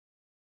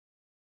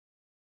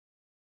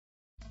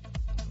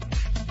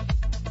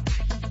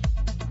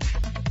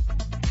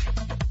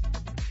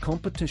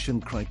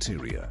competition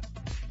criteria.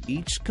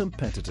 Each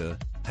competitor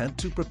had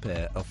to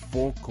prepare a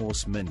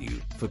 4-course menu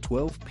for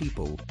 12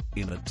 people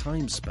in a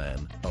time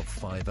span of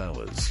 5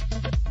 hours.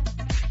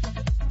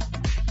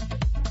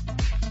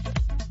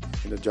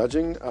 In the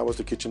judging, I was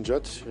the kitchen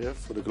judge here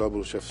for the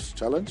Global Chef's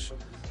Challenge,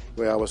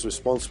 where I was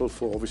responsible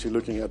for obviously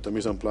looking at the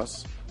mise en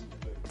place.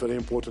 Very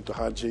important to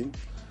hygiene.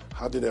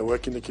 How did they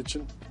work in the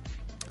kitchen?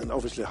 And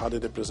obviously how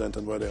did they present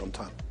and were they on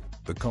time?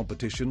 The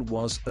competition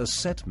was a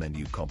set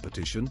menu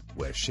competition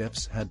where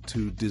chefs had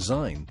to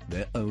design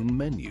their own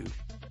menu.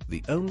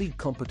 The only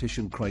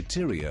competition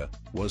criteria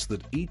was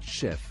that each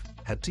chef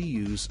had to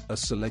use a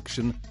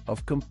selection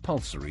of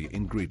compulsory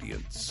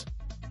ingredients.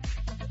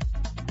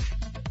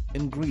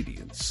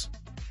 Ingredients: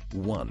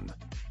 1.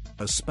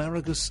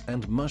 Asparagus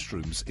and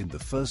mushrooms in the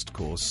first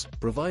course,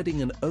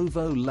 providing an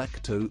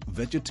ovo-lacto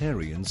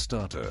vegetarian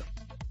starter.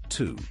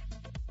 2.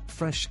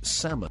 Fresh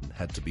salmon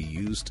had to be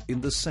used in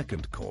the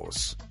second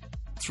course.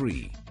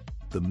 3.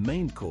 The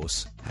main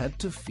course had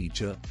to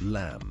feature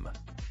lamb.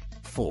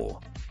 4.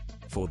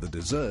 For the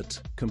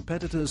dessert,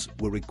 competitors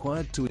were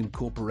required to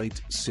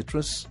incorporate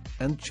citrus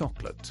and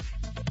chocolate.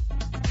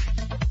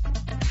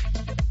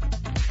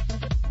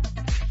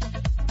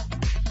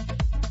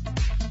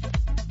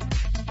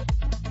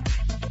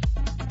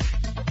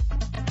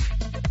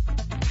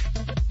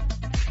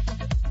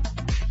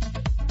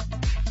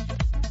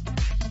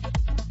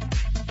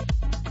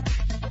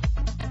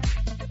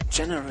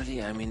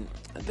 Generally, I mean,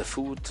 the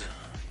food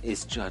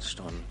is judged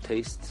on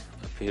taste,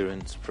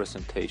 appearance,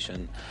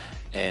 presentation,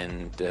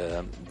 and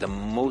the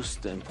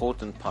most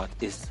important part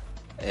is,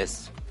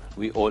 as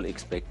we all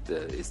expect,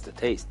 is the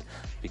taste,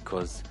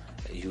 because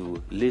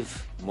you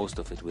live most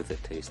of it with the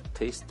taste.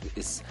 Taste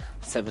is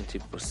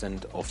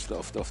 70%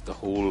 of the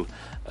whole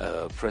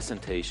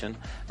presentation,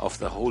 of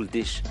the whole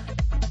dish.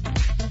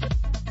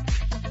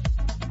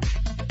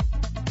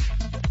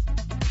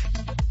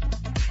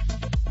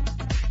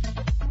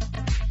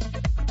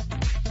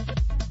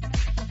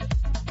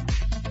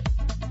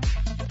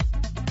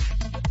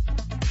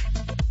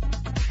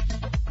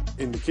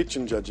 In the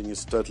kitchen judging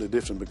is totally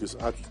different because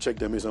I check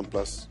their mise en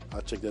place,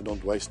 I check they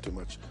don't waste too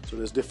much. So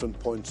there's different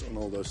points on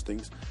all those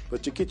things.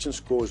 But your kitchen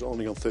score is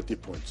only on 30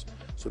 points.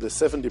 So there's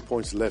 70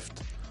 points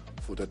left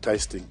for the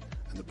tasting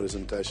and the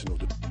presentation of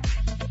the...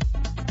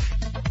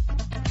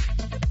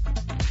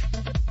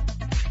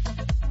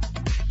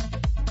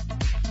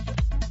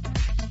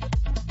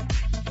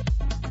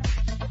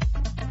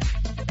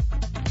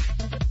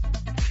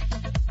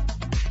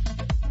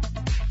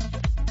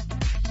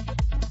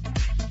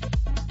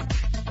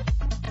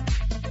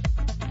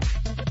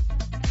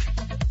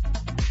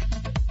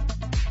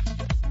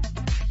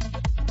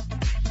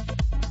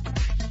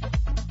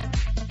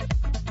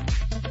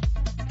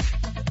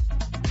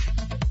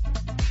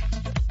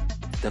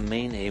 The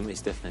main aim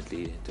is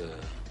definitely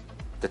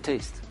the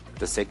taste.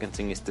 The second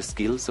thing is the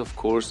skills, of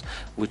course,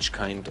 which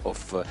kind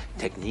of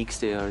techniques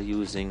they are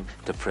using,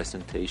 the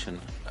presentation,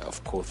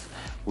 of course,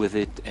 with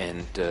it,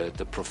 and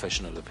the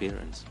professional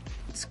appearance.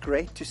 It's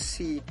great to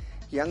see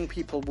young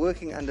people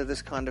working under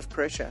this kind of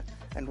pressure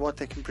and what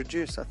they can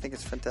produce. I think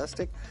it's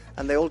fantastic.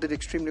 And they all did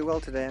extremely well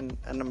today, and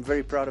I'm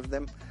very proud of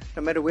them.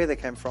 No matter where they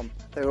came from,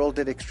 they all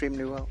did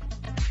extremely well.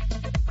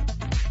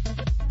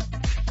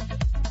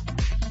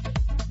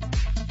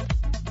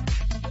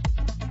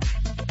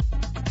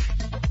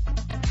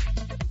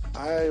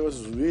 I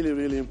was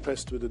really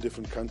impressed with the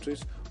different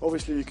countries.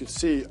 Obviously you could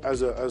see,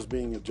 as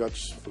being a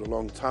judge for a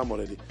long time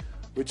already,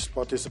 which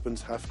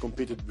participants have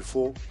competed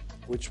before,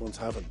 which ones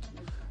haven't.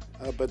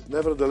 But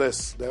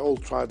nevertheless, they all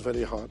tried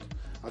very hard.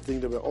 I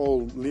think they were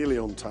all nearly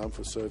on time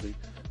for serving.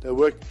 They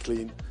worked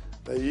clean,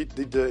 they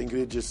did the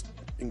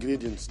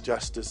ingredients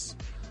justice,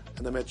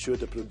 and they made sure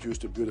they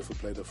produced a beautiful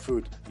plate of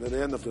food. And at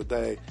the end of the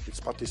day, it's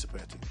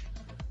participating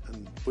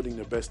and putting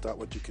the best out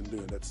what you can do,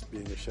 and that's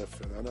being a chef.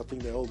 And I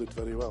think they all did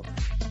very well.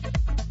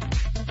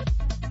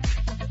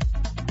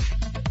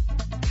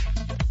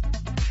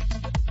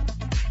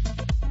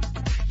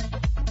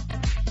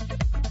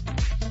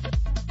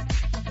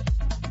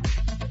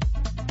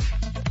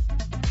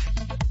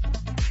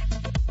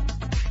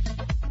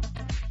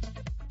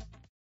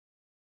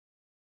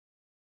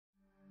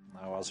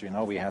 Now, as we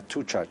know, we had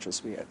two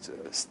judges. We had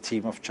a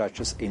team of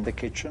judges in the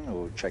kitchen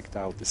who checked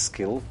out the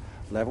skill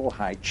level,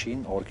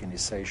 hygiene,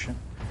 organization,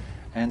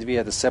 and we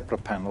had a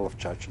separate panel of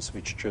judges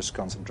which just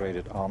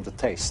concentrated on the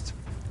taste,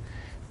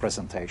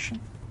 presentation,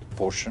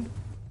 portion.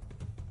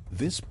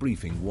 This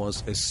briefing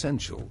was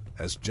essential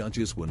as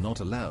judges were not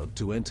allowed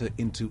to enter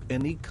into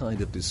any kind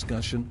of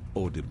discussion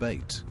or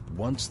debate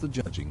once the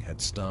judging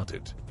had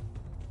started.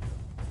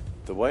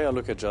 The way I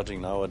look at judging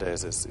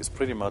nowadays is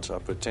pretty much I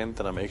pretend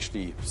that I'm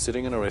actually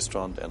sitting in a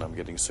restaurant and I'm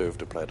getting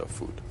served a plate of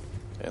food.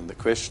 And the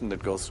question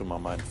that goes through my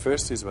mind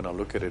first is when I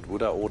look at it,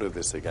 would I order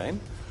this again?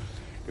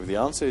 If the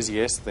answer is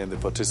yes, then the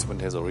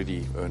participant has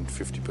already earned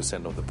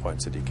 50% of the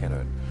points that he can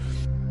earn.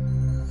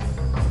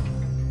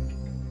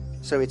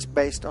 So it's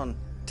based on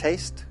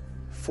taste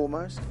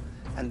foremost,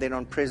 and then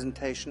on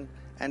presentation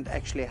and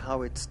actually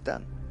how it's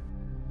done.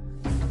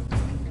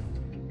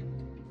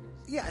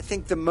 Yeah, I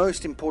think the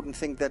most important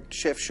thing that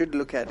chefs should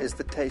look at is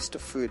the taste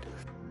of food.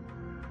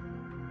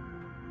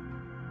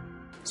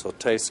 So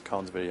taste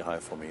counts very high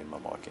for me in my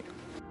marking.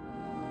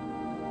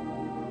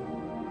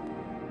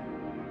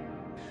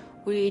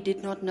 We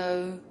did not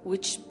know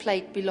which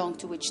plate belonged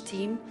to which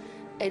team.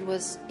 It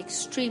was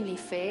extremely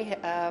fair.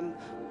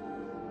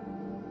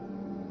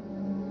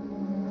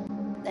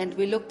 And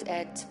we looked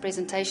at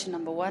presentation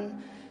number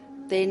one.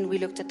 Then we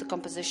looked at the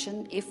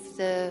composition. If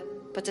the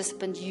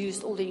participant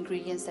used all the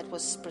ingredients that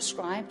was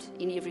prescribed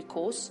in every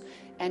course,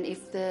 and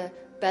if the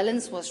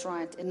balance was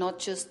right and not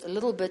just a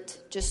little bit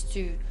just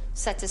to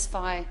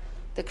satisfy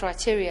the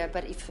criteria,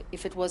 but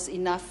if it was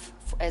enough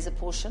as a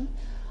portion.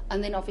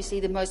 And then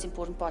obviously the most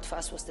important part for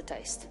us was the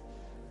taste,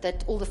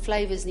 that all the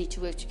flavors need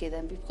to work together.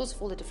 And because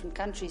of all the different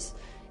countries,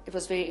 it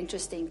was very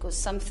interesting, because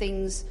some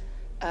things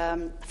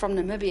from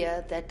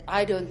Namibia that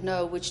I don't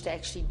know which they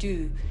actually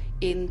do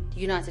in the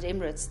United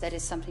Emirates, that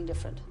is something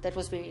different. That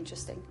was very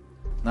interesting.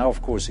 Now,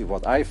 of course,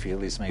 what I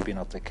feel is maybe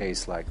not the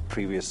case like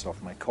previous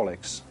of my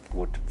colleagues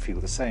would feel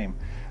the same.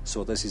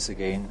 So this is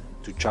again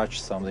to judge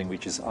something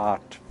which is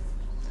art.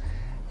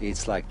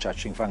 It's like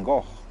judging Van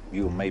Gogh.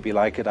 You maybe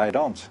like it, I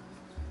don't.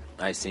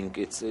 I think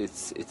it's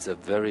a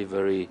very,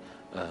 very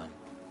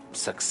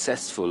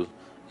successful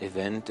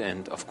event,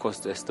 and of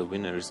course as the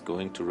winner is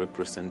going to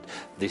represent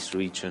this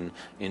region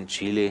in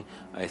Chile,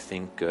 I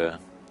think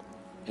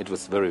it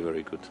was very,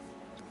 very good.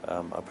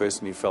 I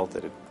personally felt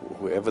that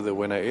whoever the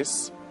winner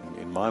is,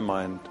 in my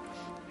mind,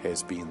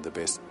 has been the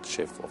best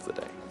chef of the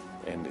day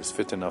and is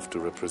fit enough to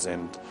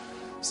represent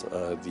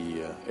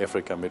the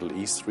Africa Middle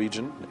East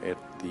region at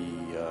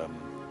the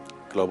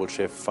Global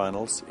Chef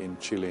Finals in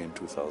Chile in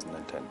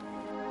 2010.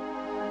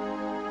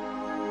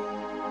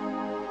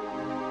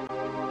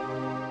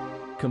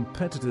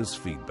 Competitors'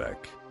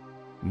 feedback.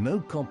 No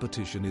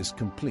competition is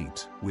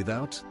complete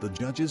without the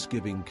judges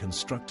giving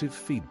constructive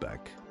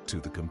feedback to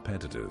the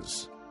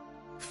competitors.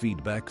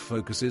 Feedback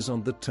focuses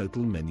on the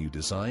total menu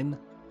design,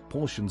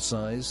 portion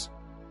size,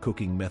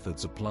 cooking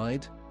methods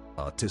applied,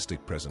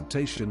 artistic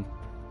presentation,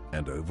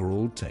 and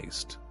overall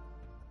taste.